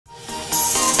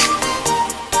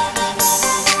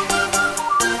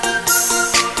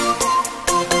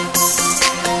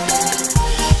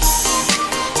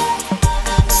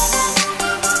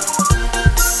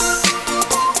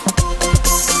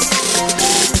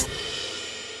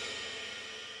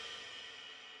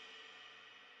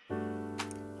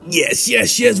Yes,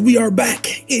 yes, yes, we are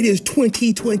back. It is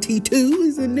 2022.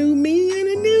 It's a new me and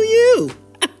a new you.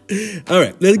 All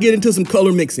right, let's get into some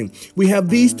color mixing. We have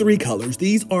these three colors.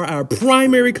 These are our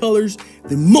primary colors,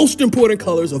 the most important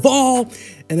colors of all,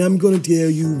 and I'm going to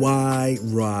tell you why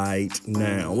right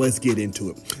now. Let's get into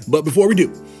it. But before we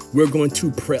do, we're going to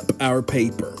prep our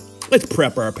paper. Let's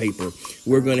prep our paper.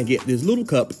 We're going to get this little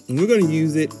cup, and we're going to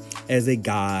use it as a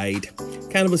guide,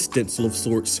 kind of a stencil of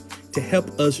sorts, to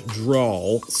help us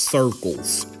draw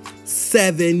circles.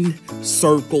 7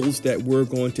 circles that we're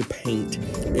going to paint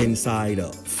inside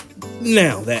of.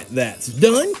 Now that that's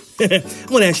done, I'm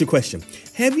going to ask you a question.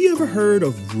 Have you ever heard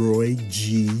of Roy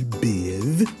G.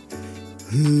 Biv?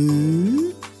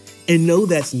 And no,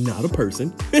 that's not a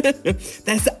person.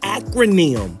 That's an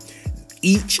acronym.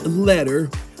 Each letter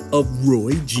of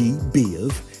Roy G.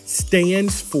 Biv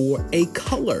stands for a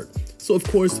color. So, of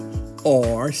course,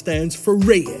 R stands for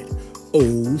red.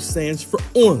 O stands for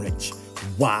orange.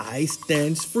 Y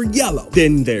stands for yellow.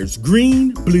 Then there's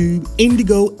green, blue,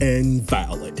 indigo, and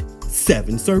violet.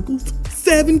 7 circles,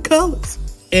 7 colors.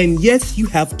 And yes, you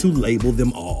have to label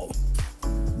them all.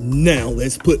 Now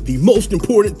let's put the most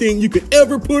important thing you could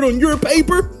ever put on your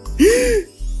paper.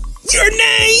 Your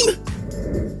name.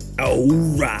 All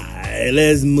right,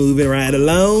 let's move it right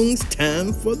along. It's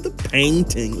time for the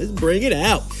painting. Let's bring it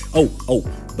out.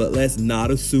 But let's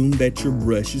not assume that your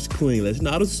brush is clean. Let's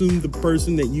not assume the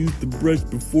person that used the brush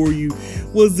before you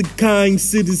was a kind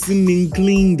citizen and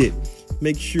cleaned it.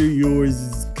 Make sure yours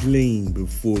is clean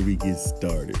before we get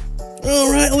started.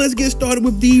 All right, let's get started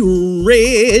with the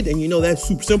red. And you know that's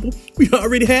super simple. We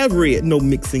already have red, no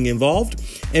mixing involved.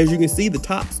 As you can see, the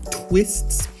top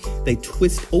twists. They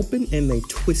twist open and they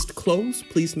twist close.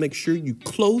 Please make sure you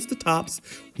close the tops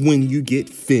when you get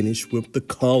finished with the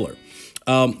color.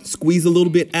 Squeeze a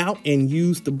little bit out and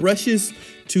use the brushes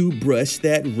to brush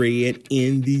that red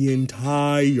in the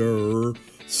entire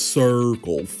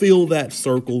circle. Fill that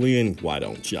circle in, why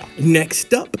don't ya?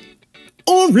 Next up,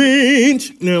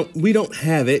 orange. Now, we don't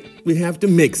have it. We have to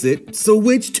mix it. So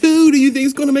which two do you think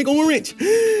is going to make orange?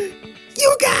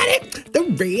 You got it, the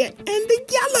red and the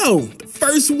yellow. The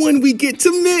first one we get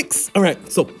to mix. All right,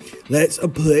 so let's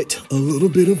put a little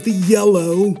bit of the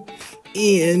yellow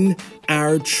in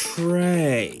our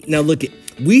tray. Now look it,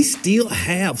 we still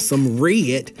have some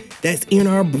red that's in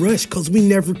our brush because we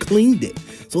never cleaned it.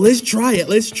 So let's try it,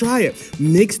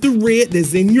 Mix the red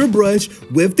that's in your brush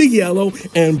with the yellow,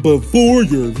 and before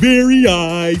your very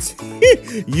eyes,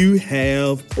 you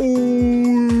have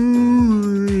orange.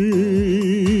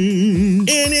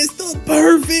 And it's the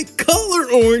perfect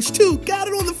color orange too. Got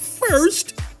it on the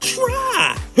first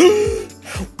try.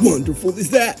 How wonderful is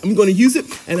that? I'm going to use it,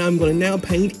 and I'm going to now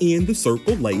paint in the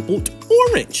circle labeled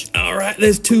orange. All right,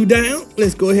 let's 2 down.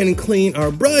 Let's go ahead and clean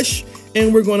our brush,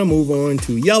 and we're going to move on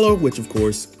to yellow, which of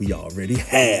course we already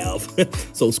have.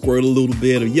 So squirt a little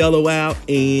bit of yellow out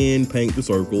and paint the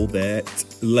circle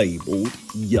that's labeled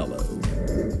yellow.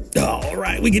 All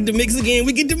right, we get to mix again,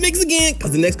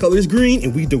 because the next color is green,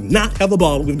 and we do not have a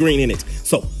bottle with green in it.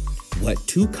 So what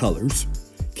 2 colors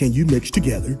can you mix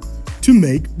together to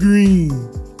make green?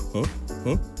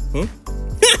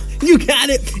 You got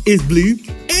it. It's blue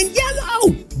and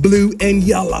yellow. Blue and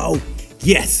yellow.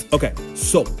 Yes. Okay.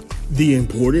 So the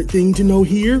important thing to know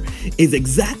here is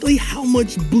exactly how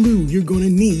much blue you're going to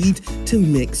need to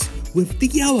mix with the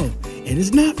yellow. And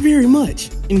it's not very much.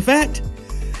 In fact,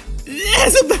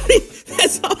 that's about it.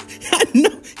 That's all. I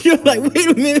know. You're like, wait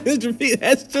a minute, Mr. P.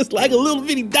 That's just like a little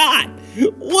bitty dot.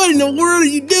 What in the world are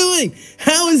you doing?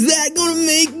 How is that going to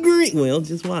make green? Well,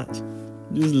 just watch.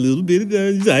 Just a little bit of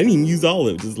that. I didn't even use all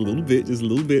of it. Just a little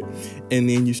bit. And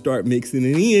then you start mixing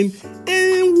it in.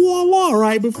 And voila,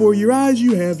 right before your eyes,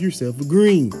 you have yourself a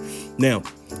green. Now,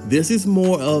 this is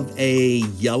more of a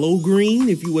yellow green.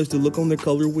 If you was to look on the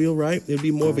color wheel, right? It'd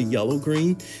be more of a yellow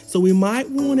green. So we might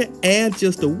want to add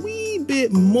just a wee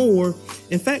bit more.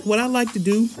 In fact, what I like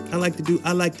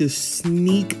to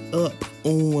sneak up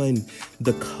on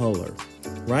the color,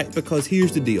 right? Because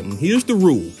here's the deal. Here's the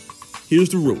rule.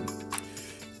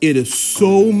 It is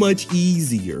so much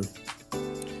easier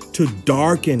to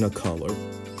darken a color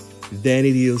than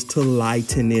it is to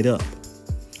lighten it up.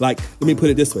 Like, let me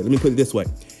put it this way.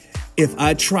 If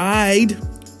I tried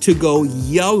to go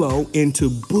yellow into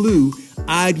blue,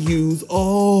 I'd use a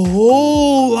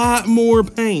whole lot more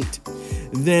paint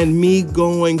than me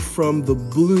going from the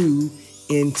blue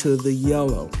into the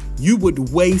yellow. You would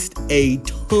waste a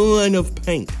ton of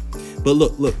paint. But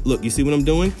look, you see what I'm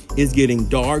doing? It's getting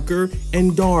darker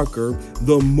and darker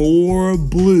the more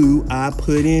blue I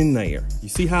put in there. You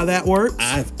see how that works?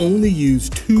 I've only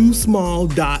used 2 small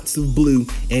dots of blue,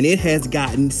 and it has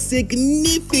gotten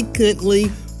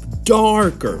significantly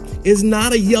darker. It's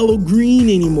not a yellow-green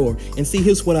anymore. And see,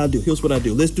 here's what I do.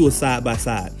 Let's do a side by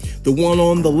side. The one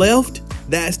on the left,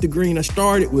 that's the green I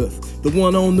started with. The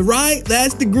one on the right,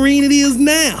 that's the green it is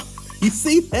now. You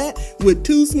see that? With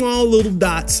 2 small little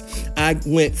dots, I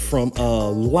went from a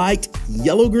light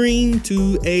yellow-green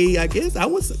to a, I guess I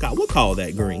would call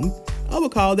that green. I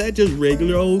would call that just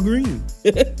regular old green.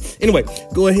 Anyway,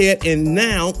 go ahead and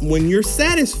now when you're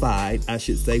satisfied,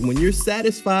 when you're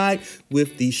satisfied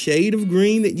with the shade of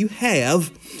green that you have,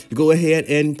 go ahead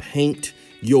and paint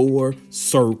your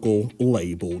circle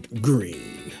labeled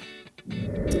green.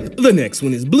 The next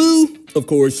one is blue. Of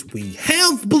course, we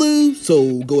have blue,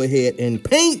 so go ahead and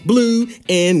paint blue,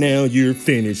 and now you're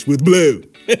finished with blue.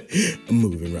 I'm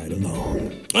moving right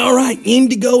along. All right,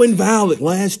 indigo and violet,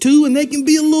 last 2, and they can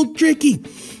be a little tricky.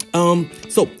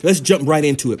 So let's jump right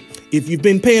into it. If you've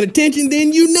been paying attention,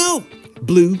 then you know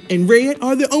blue and red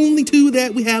are the only 2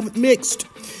 that we haven't mixed.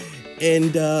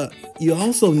 And you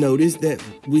also notice that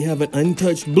we have an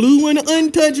untouched blue and an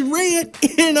untouched red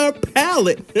in our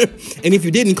palette. And if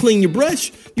you didn't clean your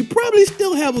brush, you probably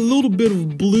still have a little bit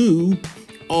of blue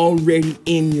already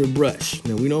in your brush.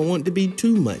 Now, we don't want it to be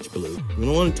too much blue. We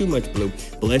don't want it too much blue,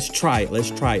 but let's try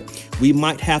it. We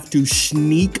might have to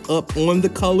sneak up on the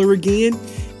color again.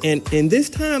 And this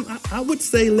time, I would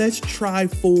say let's try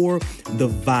for the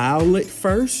violet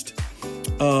first.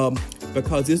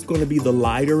 Because it's going to be the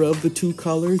lighter of the 2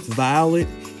 colors, violet,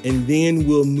 and then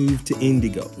we'll move to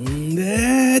indigo.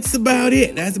 That's about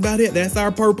it. That's our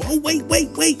purple. Oh, wait,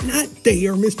 not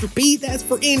there, Mr. P. That's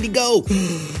for indigo.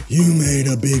 You made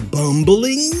a big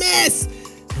bumbling mess.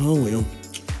 Oh, well,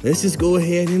 let's just go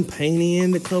ahead and paint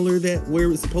in the color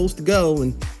where it's supposed to go,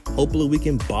 and hopefully we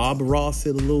can Bob Ross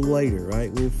it a little later,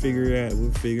 right? We'll figure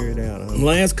it out.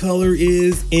 Last color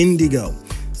is indigo.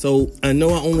 So I know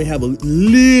I only have a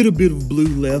little bit of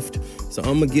blue left, so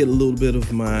I'm gonna get a little bit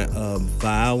of my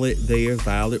violet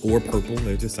or purple,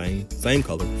 they're the same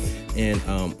color, and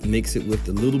mix it with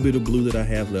the little bit of blue that I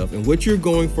have left. And what you're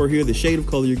going for here, the shade of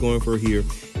color you're going for here,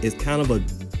 is kind of a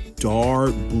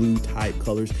dark blue type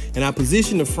colors. And I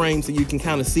position the frame so you can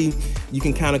kind of see, you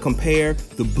can kind of compare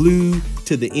the blue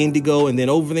to the indigo, and then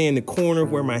over there in the corner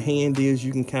where my hand is,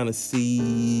 you can kind of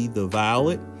see the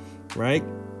violet, right?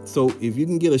 So if you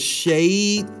can get a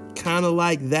shade kind of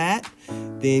like that,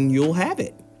 then you'll have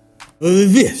it.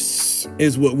 This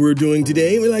is what we're doing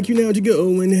today. We'd like you now to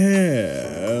go and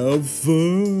have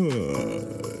fun.